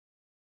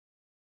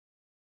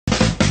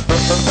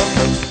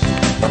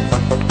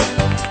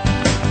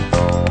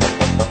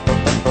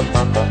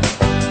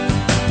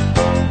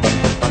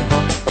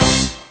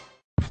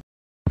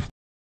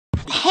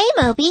Hey,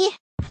 Moby.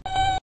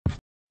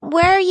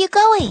 Where are you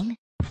going?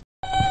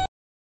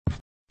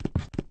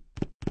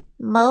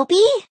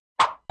 Moby?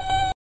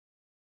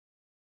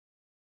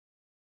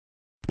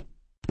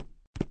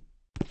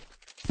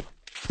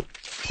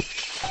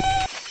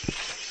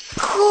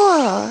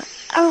 Cool.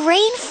 A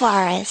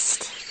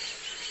rainforest.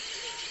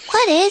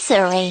 What is a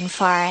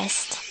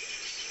rainforest?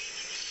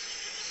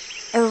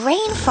 A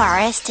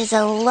rainforest is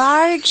a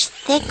large,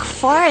 thick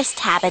forest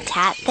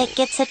habitat that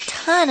gets a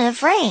ton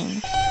of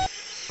rain.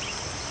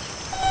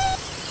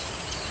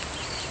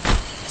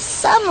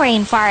 Some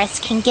rainforests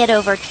can get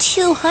over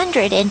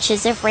 200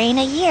 inches of rain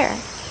a year.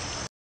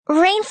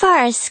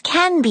 Rainforests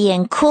can be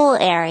in cool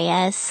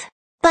areas,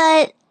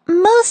 but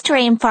most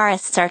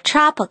rainforests are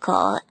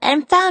tropical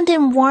and found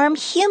in warm,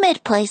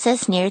 humid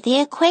places near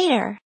the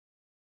equator.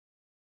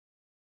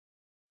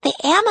 The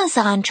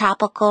Amazon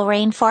tropical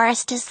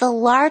rainforest is the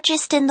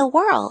largest in the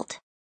world.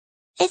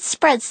 It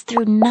spreads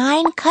through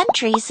 9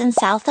 countries in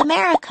South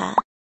America.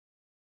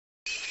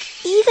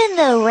 Even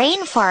though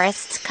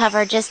rainforests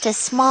cover just a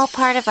small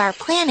part of our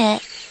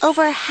planet,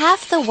 over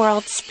half the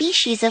world's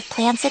species of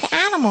plants and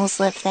animals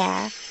live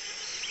there.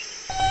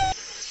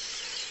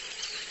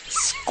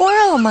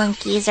 Squirrel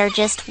monkeys are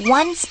just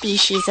one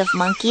species of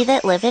monkey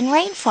that live in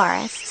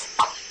rainforests.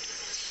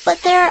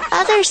 But there are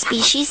other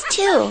species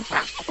too,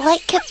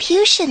 like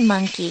Capuchin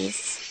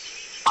monkeys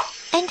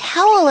and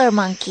howler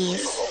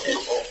monkeys.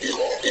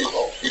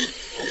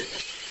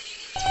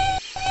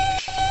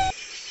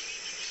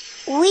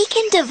 We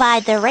can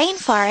divide the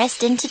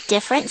rainforest into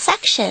different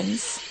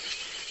sections.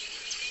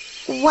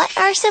 What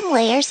are some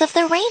layers of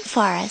the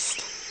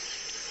rainforest?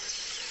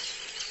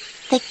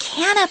 The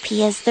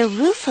canopy is the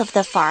roof of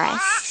the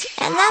forest,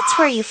 and that's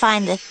where you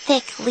find the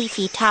thick,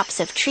 leafy tops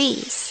of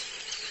trees.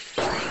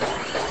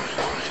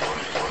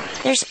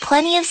 There's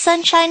plenty of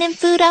sunshine and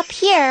food up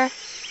here.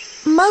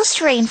 Most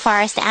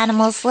rainforest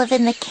animals live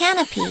in the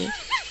canopy.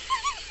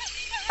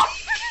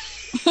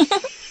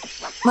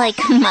 Like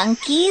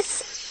monkeys,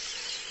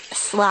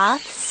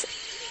 sloths,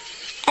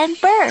 and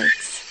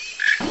birds.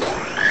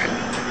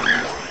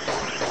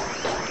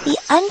 The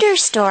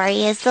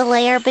understory is the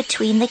layer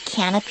between the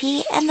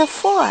canopy and the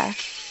floor.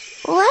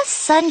 Less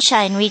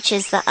sunshine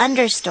reaches the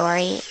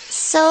understory,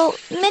 so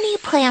many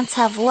plants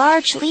have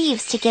large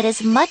leaves to get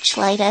as much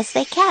light as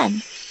they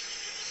can.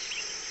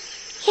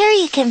 Here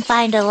you can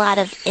find a lot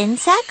of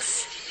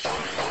insects,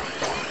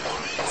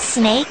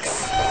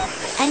 snakes,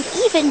 and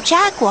even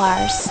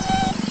jaguars.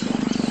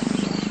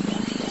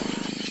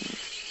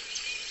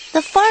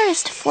 The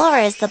forest floor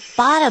is the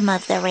bottom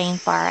of the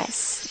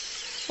rainforest.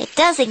 It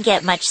doesn't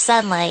get much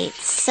sunlight,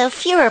 so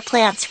fewer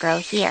plants grow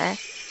here.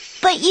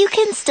 But you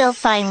can still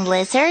find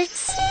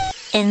lizards,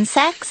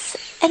 insects,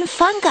 and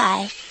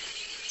fungi.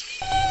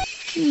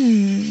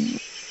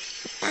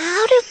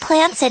 How do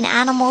plants and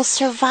animals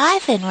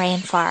survive in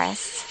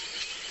rainforests?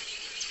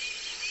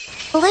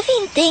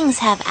 Living things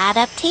have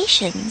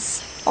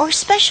adaptations, or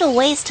special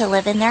ways to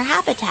live in their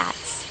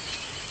habitats.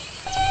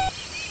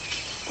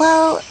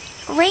 Well,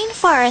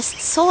 rainforest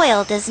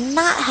soil does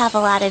not have a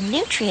lot of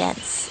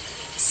nutrients,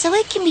 so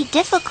it can be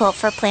difficult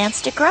for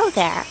plants to grow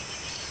there.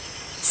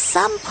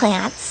 Some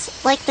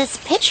plants, like this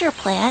pitcher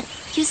plant,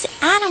 use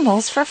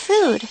animals for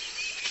food.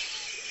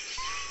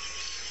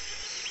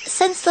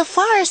 Since the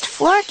forest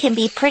floor can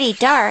be pretty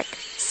dark,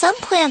 some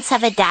plants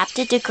have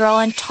adapted to grow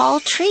on tall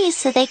trees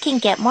so they can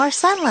get more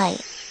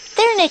sunlight.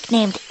 They're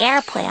nicknamed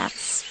air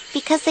plants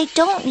because they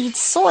don't need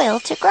soil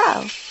to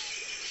grow.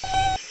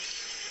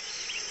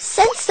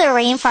 Since the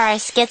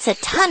rainforest gets a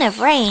ton of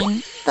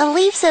rain, the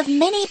leaves of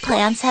many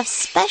plants have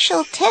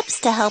special tips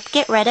to help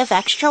get rid of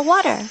extra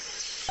water.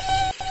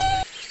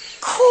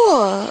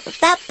 Cool!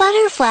 That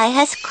butterfly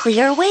has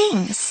clear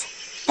wings.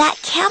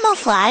 That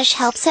camouflage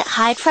helps it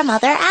hide from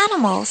other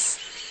animals.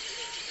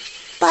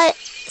 But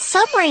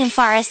some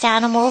rainforest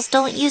animals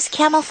don't use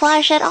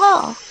camouflage at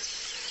all.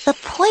 The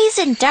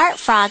poison dart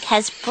frog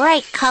has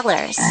bright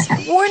colors,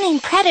 warning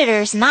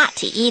predators not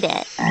to eat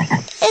it.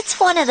 It's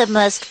one of the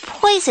most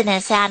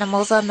poisonous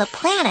animals on the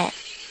planet.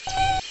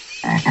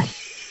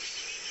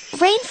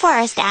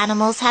 Rainforest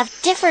animals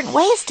have different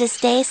ways to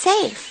stay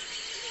safe.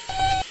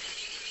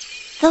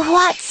 The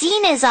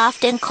Huatzin is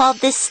often called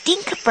the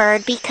stink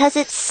bird because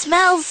it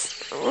smells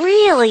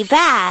really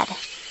bad.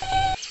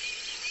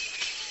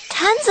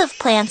 Tons of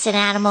plants and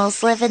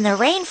animals live in the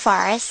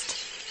rainforest,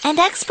 and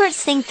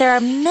experts think there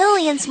are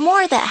millions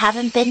more that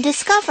haven't been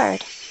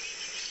discovered.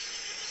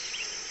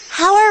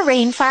 How are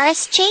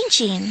rainforests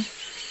changing?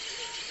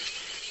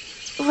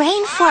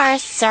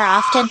 Rainforests are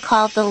often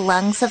called the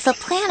lungs of the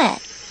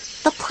planet.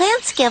 The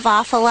plants give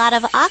off a lot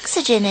of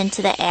oxygen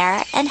into the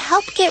air and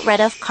help get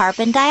rid of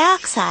carbon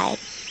dioxide,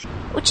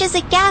 which is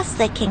a gas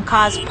that can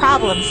cause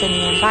problems in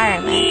the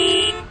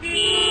environment.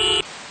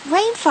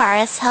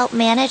 Rainforests help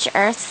manage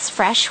Earth's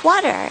fresh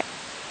water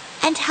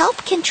and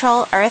help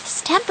control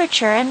Earth's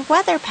temperature and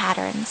weather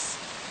patterns.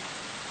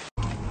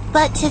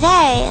 But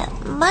today,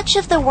 much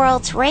of the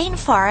world's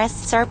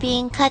rainforests are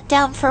being cut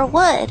down for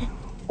wood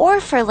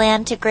or for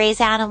land to graze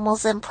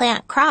animals and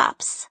plant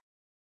crops.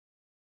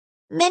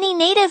 Many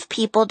native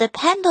people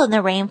depend on the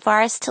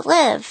rainforest to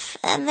live,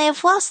 and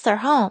they've lost their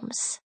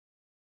homes.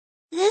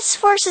 This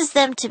forces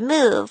them to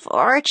move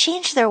or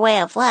change their way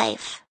of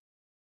life.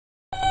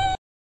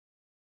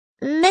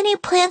 Many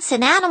plants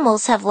and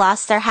animals have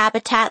lost their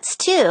habitats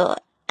too,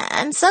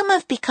 and some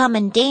have become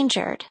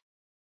endangered.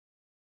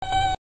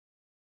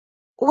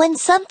 When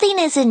something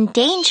is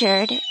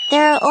endangered,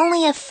 there are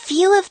only a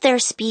few of their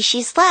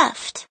species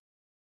left.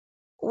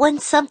 When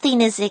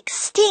something is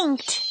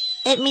extinct,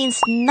 it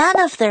means none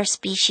of their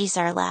species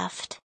are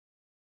left.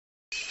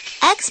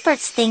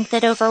 Experts think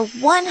that over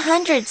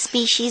 100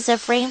 species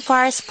of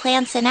rainforest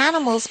plants and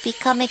animals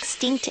become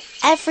extinct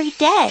every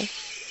day.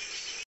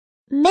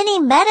 Many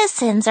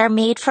medicines are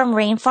made from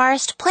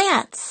rainforest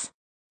plants.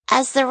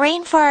 As the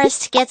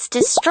rainforest gets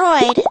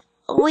destroyed,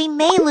 we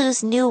may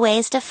lose new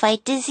ways to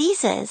fight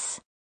diseases.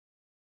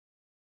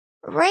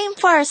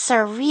 Rainforests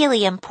are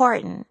really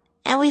important,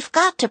 and we've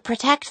got to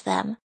protect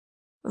them.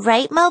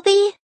 Right,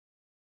 Moby?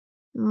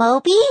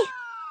 Moby?